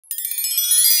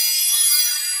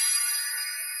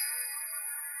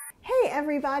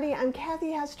everybody, I'm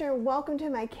Kathy Hester. Welcome to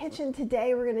my kitchen.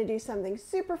 Today we're going to do something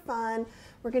super fun.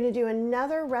 We're going to do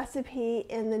another recipe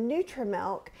in the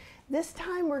Nutramilk. This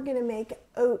time we're going to make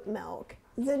oat milk,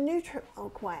 the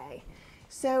Nutramilk way.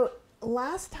 So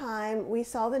last time we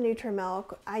saw the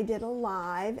Nutramilk, I did a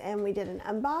live and we did an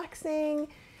unboxing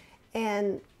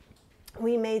and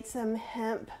we made some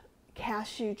hemp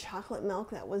cashew chocolate milk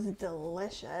that was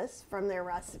delicious from their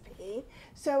recipe.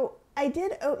 So I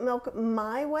did oat milk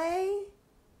my way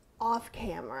off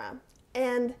camera,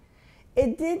 and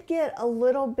it did get a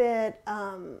little bit,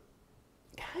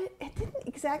 it didn't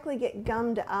exactly get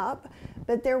gummed up,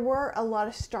 but there were a lot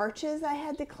of starches I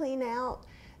had to clean out.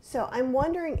 So I'm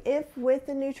wondering if with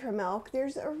the Nutramilk,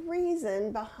 there's a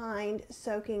reason behind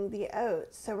soaking the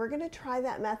oats. So we're going to try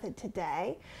that method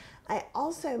today. I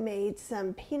also made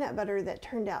some peanut butter that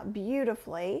turned out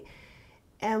beautifully.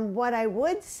 And what I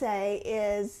would say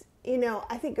is, you know,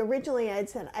 I think originally I'd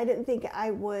said I didn't think I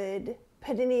would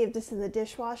put any of this in the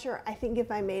dishwasher. I think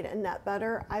if I made a nut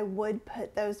butter, I would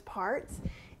put those parts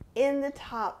in the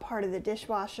top part of the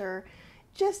dishwasher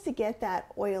just to get that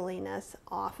oiliness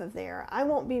off of there. I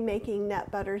won't be making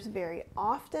nut butters very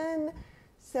often,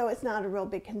 so it's not a real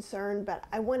big concern, but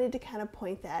I wanted to kind of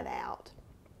point that out.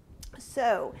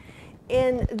 So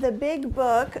in the big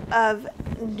book of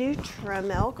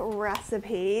Nutramilk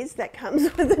recipes that comes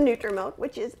with the Nutramilk,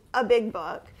 which is a big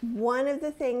book, one of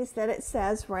the things that it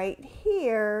says right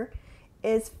here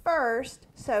is first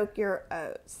soak your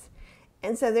oats.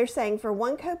 And so they're saying for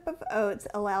 1 cup of oats,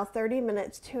 allow 30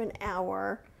 minutes to an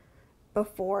hour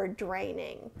before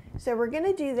draining. So we're going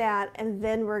to do that, and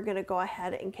then we're going to go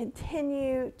ahead and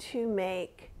continue to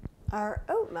make our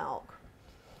oat milk.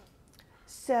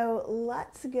 So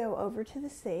let's go over to the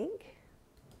sink.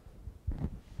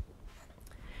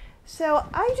 So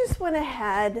I just went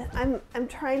ahead, I'm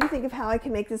trying to think of how I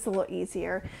can make this a little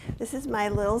easier. This is my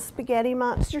little spaghetti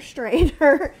monster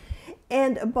strainer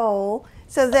and a bowl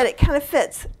so that it kind of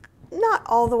fits, not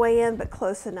all the way in, but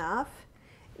close enough.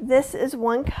 This is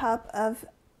 1 cup of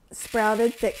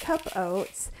sprouted thick cup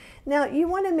oats. Now you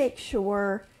want to make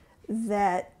sure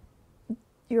that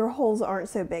your holes aren't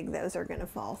so big, those are going to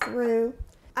fall through.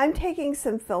 I'm taking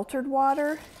some filtered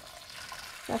water.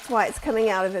 That's why it's coming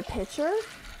out of a pitcher.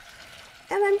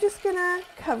 And I'm just going to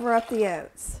cover up the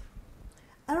oats.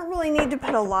 I don't really need to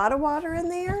put a lot of water in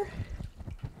there.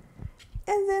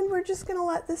 And then we're just going to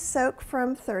let this soak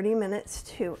from 30 minutes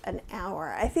to an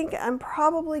hour. I think I'm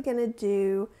probably going to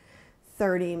do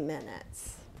 30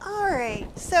 minutes. All right,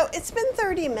 so it's been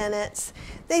 30 minutes.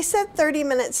 They said 30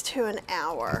 minutes to an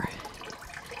hour.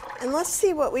 And let's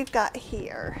see what we've got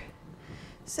here.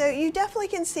 So you definitely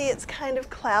can see it's kind of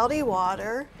cloudy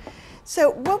water.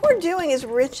 So what we're doing is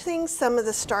rinsing some of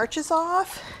the starches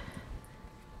off.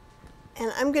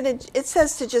 And I'm gonna, it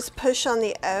says to just push on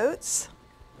the oats.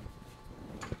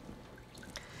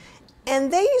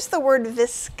 And they use the word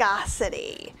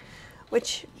viscosity,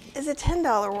 which is a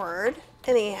 $10 word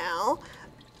anyhow.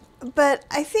 But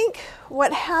I think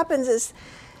what happens is,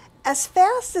 as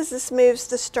fast as this moves,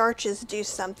 the starches do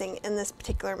something in this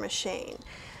particular machine.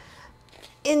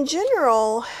 In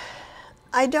general,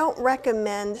 I don't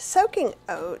recommend soaking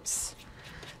oats,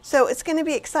 so it's going to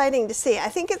be exciting to see. I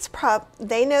think it's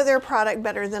they know their product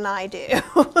better than I do,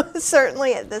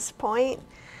 certainly at this point.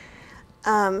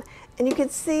 And you can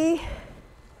see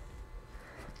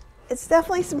it's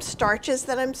definitely some starches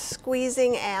that I'm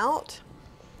squeezing out.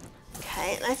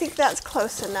 Okay, and I think that's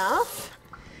close enough.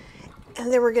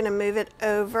 And then we're going to move it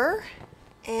over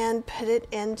and put it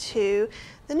into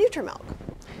the Nutramilk.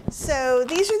 So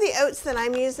these are the oats that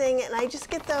I'm using, and I just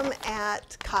get them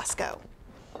at Costco.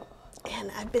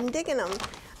 And I've been digging them.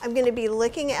 I'm going to be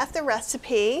looking at the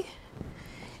recipe,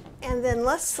 and then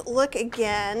let's look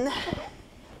again.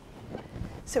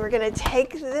 So we're going to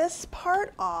take this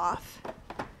part off,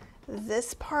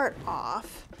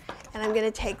 and I'm going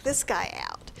to take this guy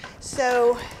out.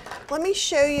 So let me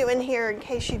show you in here in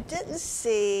case you didn't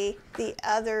see the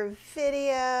other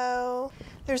video.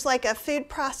 There's like a food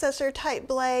processor type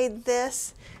blade,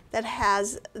 this that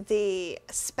has the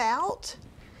spout.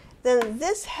 Then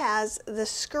this has the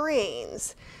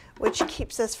screens, which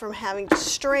keeps us from having to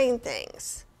strain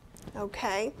things.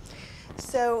 Okay,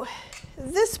 so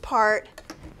this part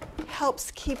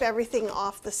helps keep everything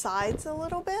off the sides a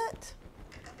little bit.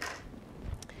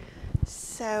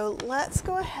 So let's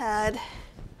go ahead,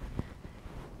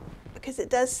 because it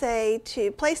does say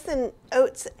to place the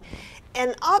oats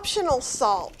and optional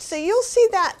salt. So you'll see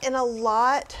that in a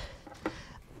lot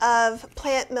of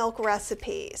plant milk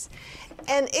recipes.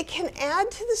 And it can add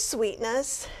to the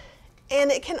sweetness, and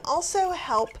it can also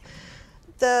help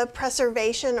the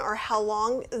preservation or how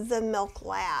long the milk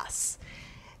lasts.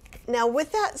 Now,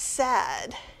 with that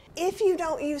said, if you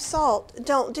don't use salt,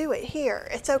 don't do it here.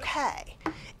 It's okay.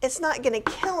 It's not going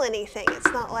to kill anything.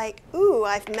 It's not like, ooh,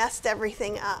 I've messed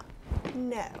everything up.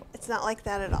 No, it's not like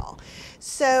that at all.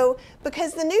 So,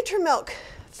 because the Nutramilk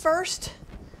first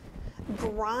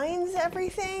grinds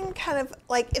everything, kind of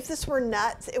like if this were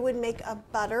nuts, it would make a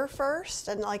butter first,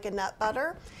 and like a nut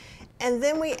butter. And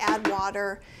then we add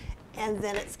water, and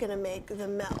then it's going to make the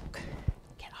milk.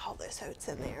 Get all those oats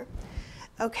in there.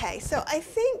 Okay, so I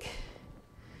think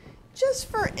just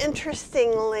for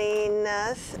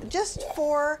interestingness, just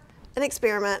for an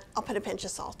experiment, I'll put a pinch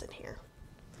of salt in here.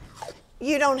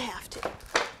 You don't have to.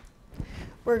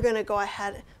 We're going to go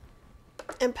ahead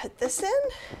and put this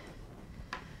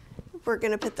in. We're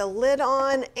going to put the lid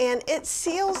on, and it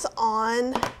seals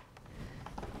on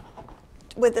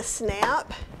with a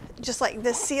snap, just like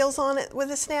this seals on it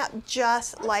with a snap,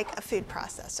 just like a food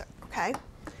processor, okay?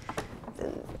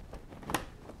 Then,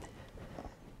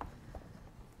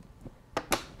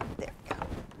 there we go.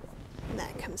 And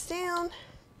that comes down.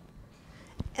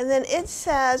 And then it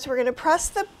says we're going to press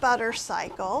the butter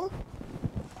cycle.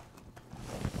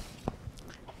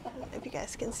 I don't know if you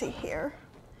guys can see here.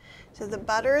 So the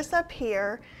butter is up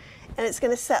here, and it's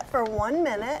going to set for 1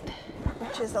 minute,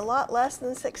 which is a lot less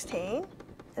than 16.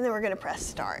 And then we're going to press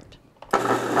start.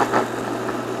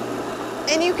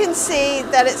 And you can see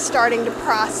that it's starting to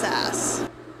process.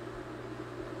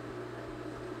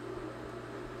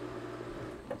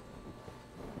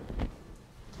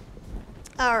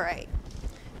 All right.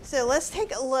 So let's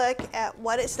take a look at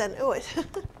what it's done. Oh, we're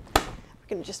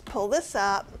going to just pull this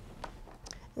up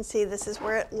and see this is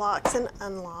where it locks and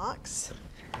unlocks.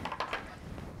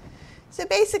 So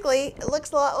basically, it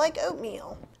looks a lot like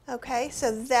oatmeal. Okay,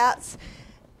 so that's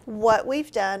what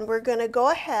we've done. We're going to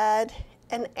go ahead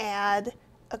and add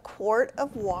a quart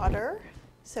of water.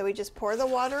 So we just pour the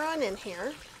water on in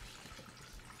here.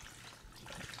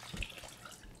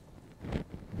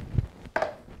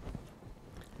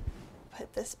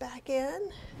 Put this back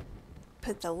in,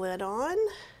 put the lid on,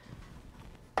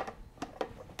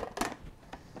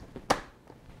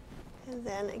 and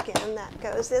then again that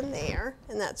goes in there,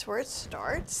 and that's where it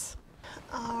starts.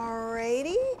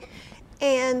 Alrighty,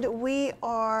 and we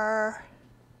are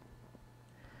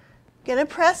going to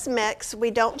press mix.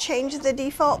 We don't change the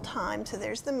default time, so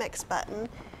there's the mix button.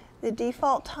 The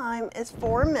default time is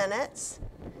 4 minutes,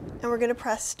 and we're going to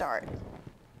press start.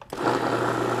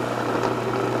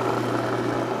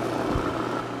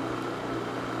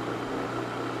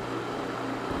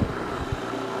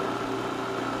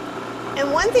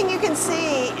 And one thing you can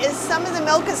see is some of the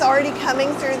milk is already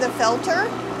coming through the filter.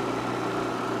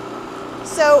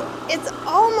 So it's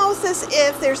almost as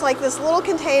if there's like this little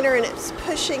container and it's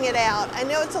pushing it out. I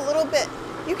know it's a little bit,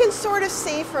 you can sort of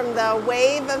see from the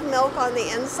wave of milk on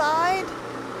the inside.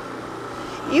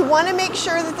 You want to make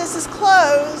sure that this is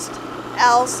closed,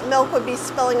 else milk would be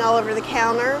spilling all over the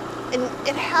counter. And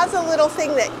it has a little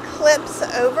thing that clips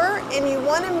over, and you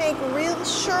want to make real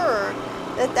sure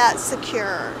that that's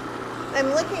secure. I'm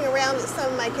looking around at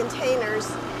some of my containers.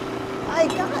 I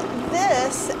got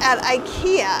this at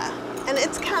IKEA, and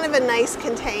it's kind of a nice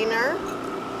container.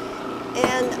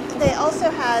 And they also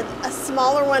had a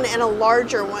smaller one and a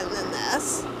larger one than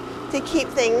this to keep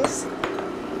things.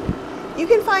 You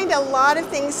can find a lot of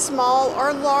things small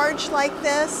or large like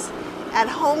this at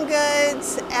Home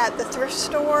Goods, at the thrift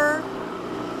store.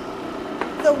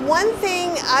 The one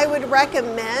thing I would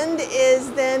recommend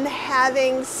is then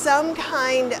having some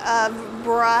kind of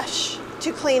brush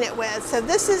to clean it with. So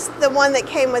this is the one that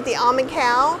came with the almond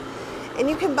cow, and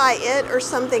you can buy it or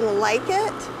something like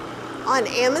it on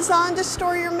Amazon to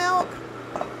store your milk.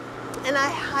 And I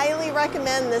highly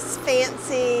recommend this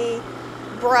fancy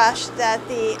brush that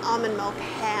the almond milk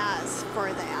has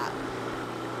for that.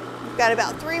 We've got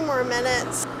about 3 more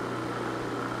minutes.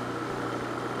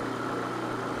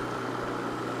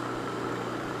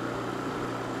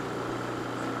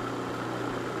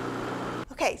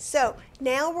 Okay, so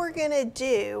now we're going to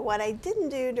do what I didn't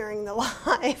do during the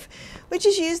live, which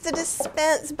is use the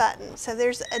dispense button. So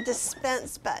there's a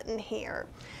dispense button here.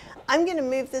 I'm going to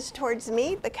move this towards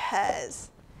me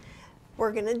because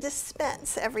we're going to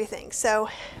dispense everything. So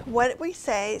what we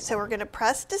say, so we're going to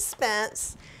press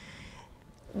dispense,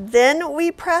 then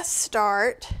we press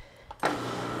start,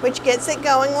 which gets it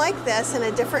going like this in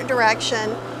a different direction,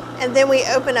 and then we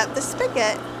open up the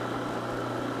spigot,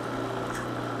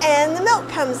 and the milk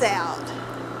comes out.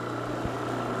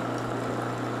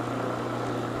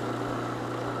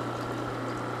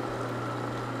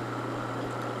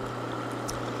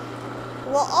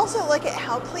 We'll also look at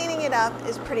how cleaning it up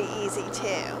is pretty easy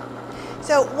too.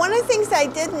 So one of the things I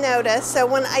did notice, so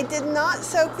when I did not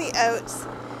soak the oats,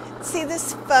 see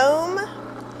this foam?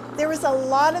 There was a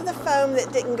lot of the foam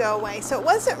that didn't go away. So it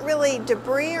wasn't really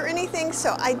debris or anything.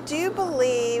 So I do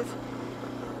believe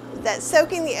that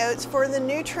soaking the oats for the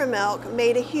Nutramilk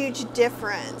made a huge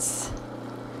difference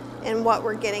in what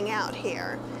we're getting out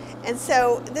here. And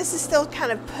so this is still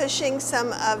kind of pushing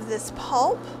some of this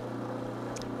pulp,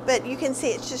 but you can see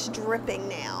it's just dripping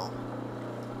now.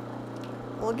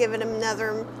 We'll give it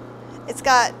another, it's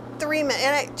got 3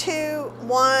 minutes, 2,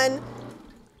 1,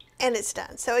 and it's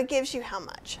done. So it gives you how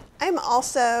much. I'm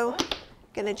also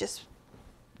gonna just,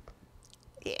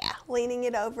 leaning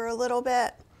it over a little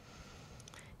bit.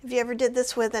 If you ever did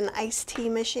this with an iced tea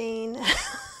machine,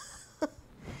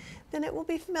 then it will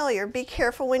be familiar. Be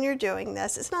careful when you're doing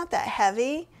this. It's not that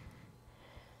heavy,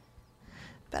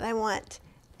 but I want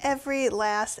every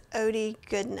last oaty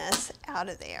goodness out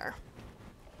of there.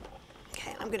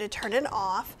 Okay, I'm gonna turn it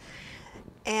off,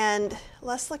 and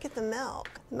let's look at the milk.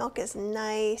 The milk is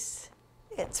nice,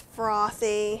 it's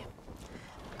frothy.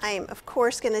 I am, of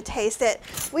course, gonna taste it.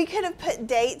 We could have put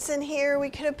dates in here, we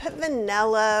could have put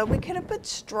vanilla, we could have put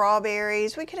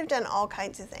strawberries, we could have done all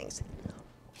kinds of things.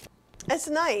 It's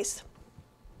nice.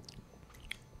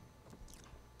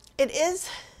 It is,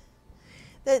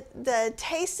 the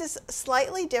taste is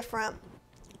slightly different,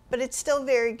 but it's still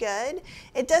very good.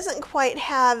 It doesn't quite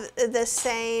have the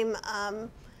same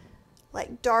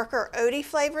like darker oaty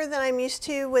flavor that I'm used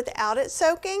to without it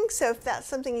soaking. So if that's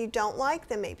something you don't like,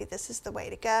 then maybe this is the way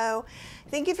to go. I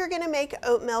think if you're gonna make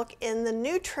oat milk in the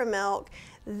Nutramilk,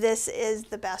 this is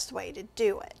the best way to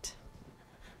do it.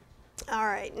 All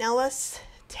right, now let's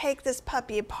take this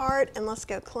puppy apart and let's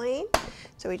go clean.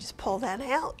 So we just pull that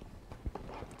out.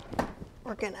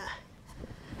 We're gonna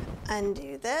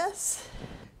undo this.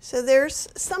 So there's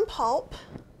some pulp,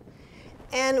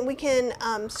 and we can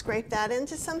scrape that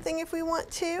into something if we want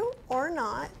to, or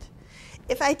not.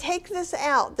 If I take this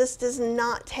out, this does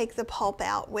not take the pulp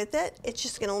out with it. It's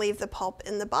just gonna leave the pulp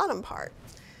in the bottom part,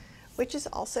 which is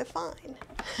also fine,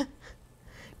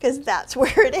 because that's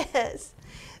where it is.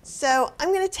 So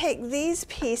I'm gonna take these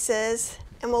pieces,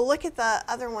 and we'll look at the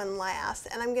other one last,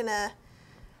 and I'm gonna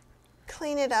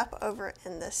clean it up over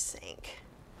in the sink.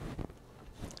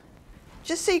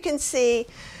 Just so you can see,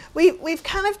 we've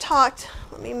kind of talked,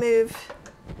 let me move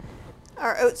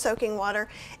our oat soaking water.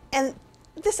 And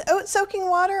this oat soaking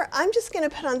water, I'm just gonna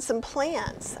put on some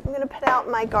plants. I'm gonna put out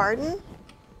in my garden.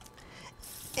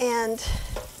 And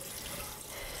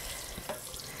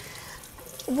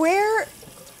where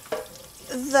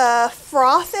the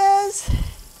froth is,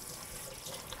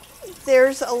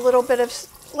 there's a little bit of,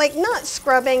 like, not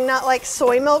scrubbing, not like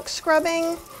soy milk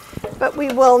scrubbing, but we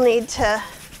will need to,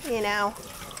 you know,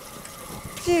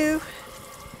 use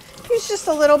just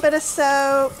a little bit of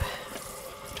soap.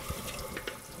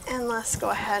 And let's go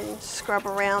ahead and scrub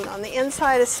around on the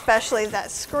inside, especially that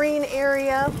screen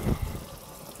area.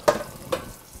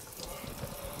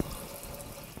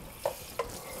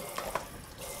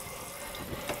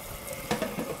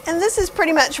 And this is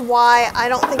pretty much why I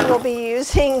don't think we'll be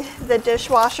using the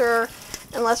dishwasher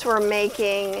unless we're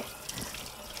making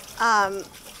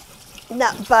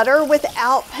nut butter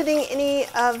without putting any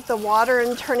of the water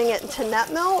and turning it into nut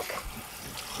milk.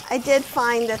 I did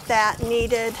find that that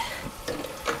needed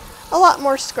a lot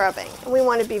more scrubbing. We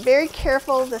want to be very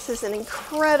careful. This is an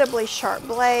incredibly sharp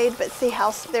blade, but see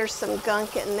how there's some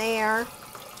gunk in there.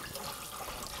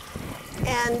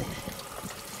 And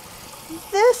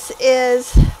this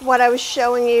is what I was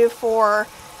showing you for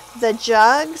the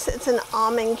jugs. It's an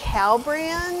Almond Cow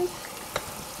brand.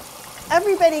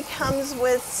 Everybody comes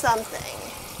with something,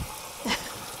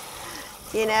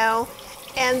 you know,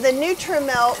 and the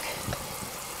Nutramilk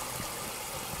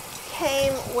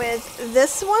came with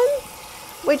this one,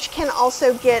 which can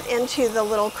also get into the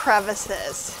little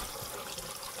crevices.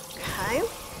 Okay,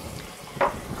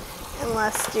 and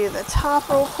let's do the top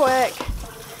real quick.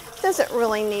 Doesn't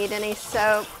really need any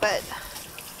soap, but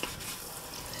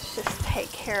let's just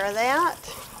take care of that.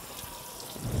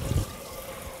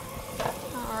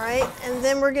 All right, and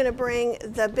then we're gonna bring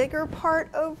the bigger part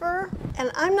over.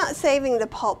 And I'm not saving the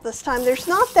pulp this time. There's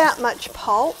not that much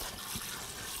pulp.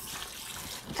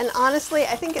 And honestly,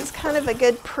 I think it's kind of a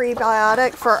good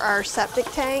prebiotic for our septic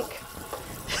tank.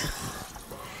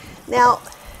 Now,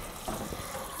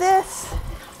 this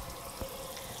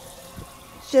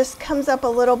just comes up a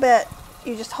little bit.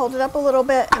 You just hold it up a little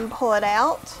bit and pull it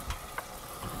out.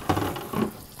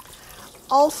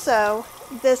 Also,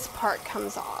 this part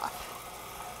comes off,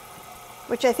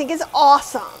 which I think is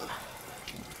awesome.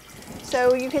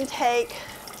 So you can take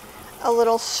a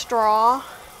little straw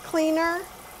cleaner.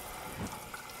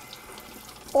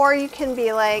 Or you can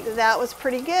be like, that was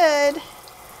pretty good.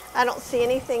 I don't see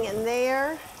anything in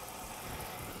there,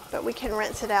 but we can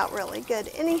rinse it out really good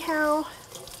anyhow.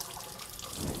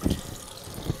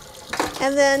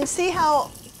 And then see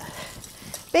how,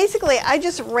 basically I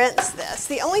just rinse this.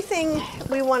 The only thing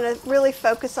we want to really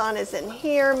focus on is in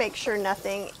here, make sure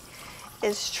nothing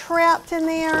is trapped in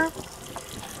there.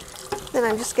 Then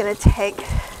I'm just going to take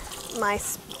my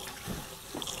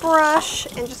brush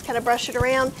and just kind of brush it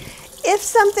around. If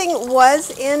something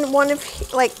was in one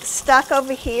of, like stuck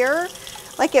over here,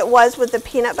 like it was with the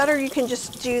peanut butter, you can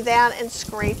just do that and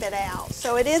scrape it out.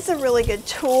 So it is a really good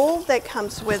tool that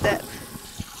comes with it.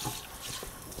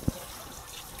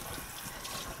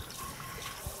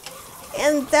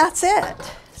 And that's it.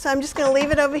 So I'm just going to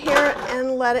leave it over here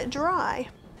and let it dry.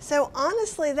 So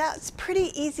honestly, that's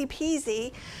pretty easy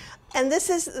peasy. And this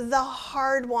is the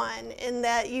hard one in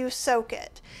that you soak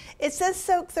it. It says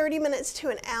soak 30 minutes to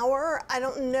an hour. I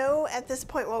don't know at this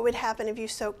point what would happen if you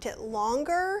soaked it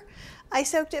longer. I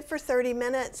soaked it for 30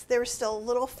 minutes. There was still a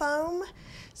little foam.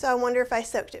 So I wonder if I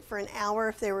soaked it for an hour,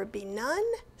 if there would be none.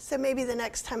 So maybe the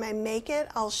next time I make it,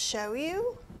 I'll show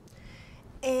you.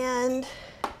 And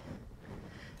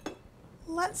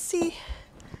let's see.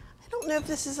 I don't know if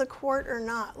this is a quart or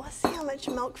not. Let's see how much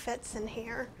milk fits in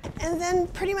here. And then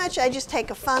pretty much I just take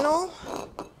a funnel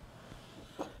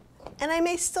and I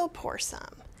may still pour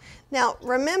some. Now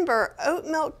remember, oat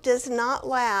milk does not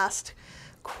last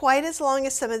quite as long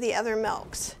as some of the other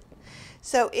milks.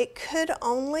 So it could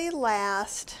only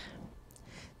last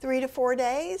 3 to 4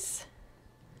 days.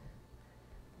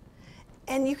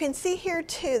 And you can see here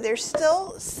too, there's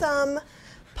still some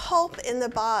pulp in the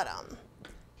bottom.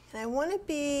 And I want to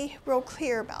be real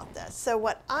clear about this. So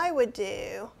what I would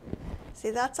do, see,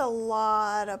 that's a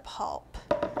lot of pulp.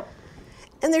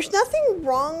 And there's nothing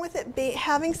wrong with it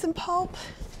having some pulp.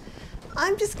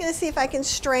 I'm just going to see if I can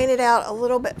strain it out a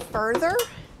little bit further.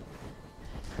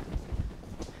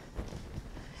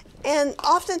 And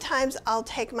oftentimes I'll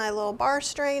take my little bar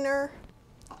strainer,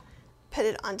 put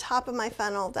it on top of my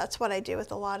funnel. That's what I do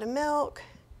with a lot of milk.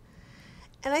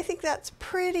 And I think that's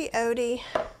pretty oaty.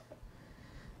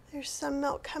 There's some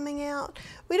milk coming out.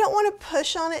 We don't want to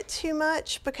push on it too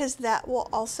much because that will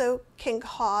also can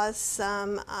cause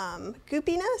some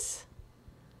goopiness.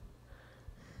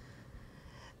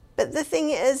 But the thing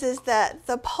is that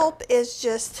the pulp is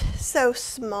just so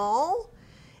small,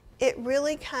 it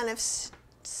really kind of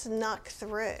snuck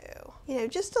through. You know,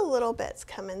 just a little bit's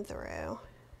coming through.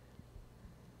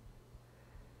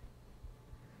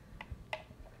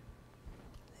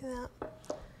 See that?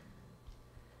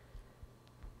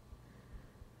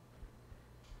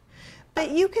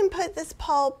 But you can put this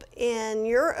pulp in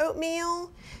your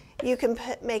oatmeal. You can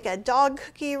make a dog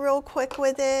cookie real quick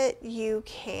with it. You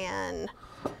can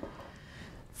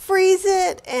freeze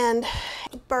it and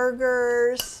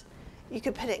burgers. You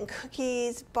could put it in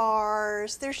cookies,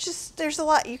 bars. There's a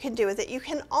lot you can do with it. You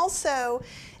can also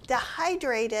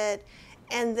dehydrate it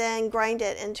and then grind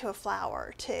it into a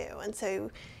flour too. And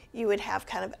so you would have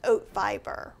kind of oat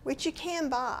fiber, which you can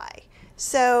buy.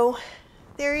 So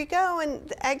there you go.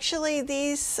 And actually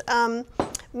these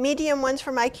medium ones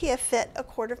from IKEA fit a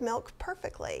quart of milk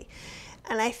perfectly.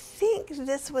 And I think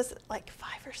this was like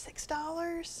 $5 or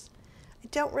 $6. I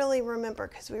don't really remember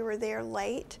because we were there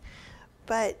late,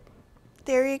 but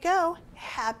there you go.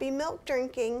 Happy milk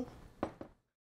drinking.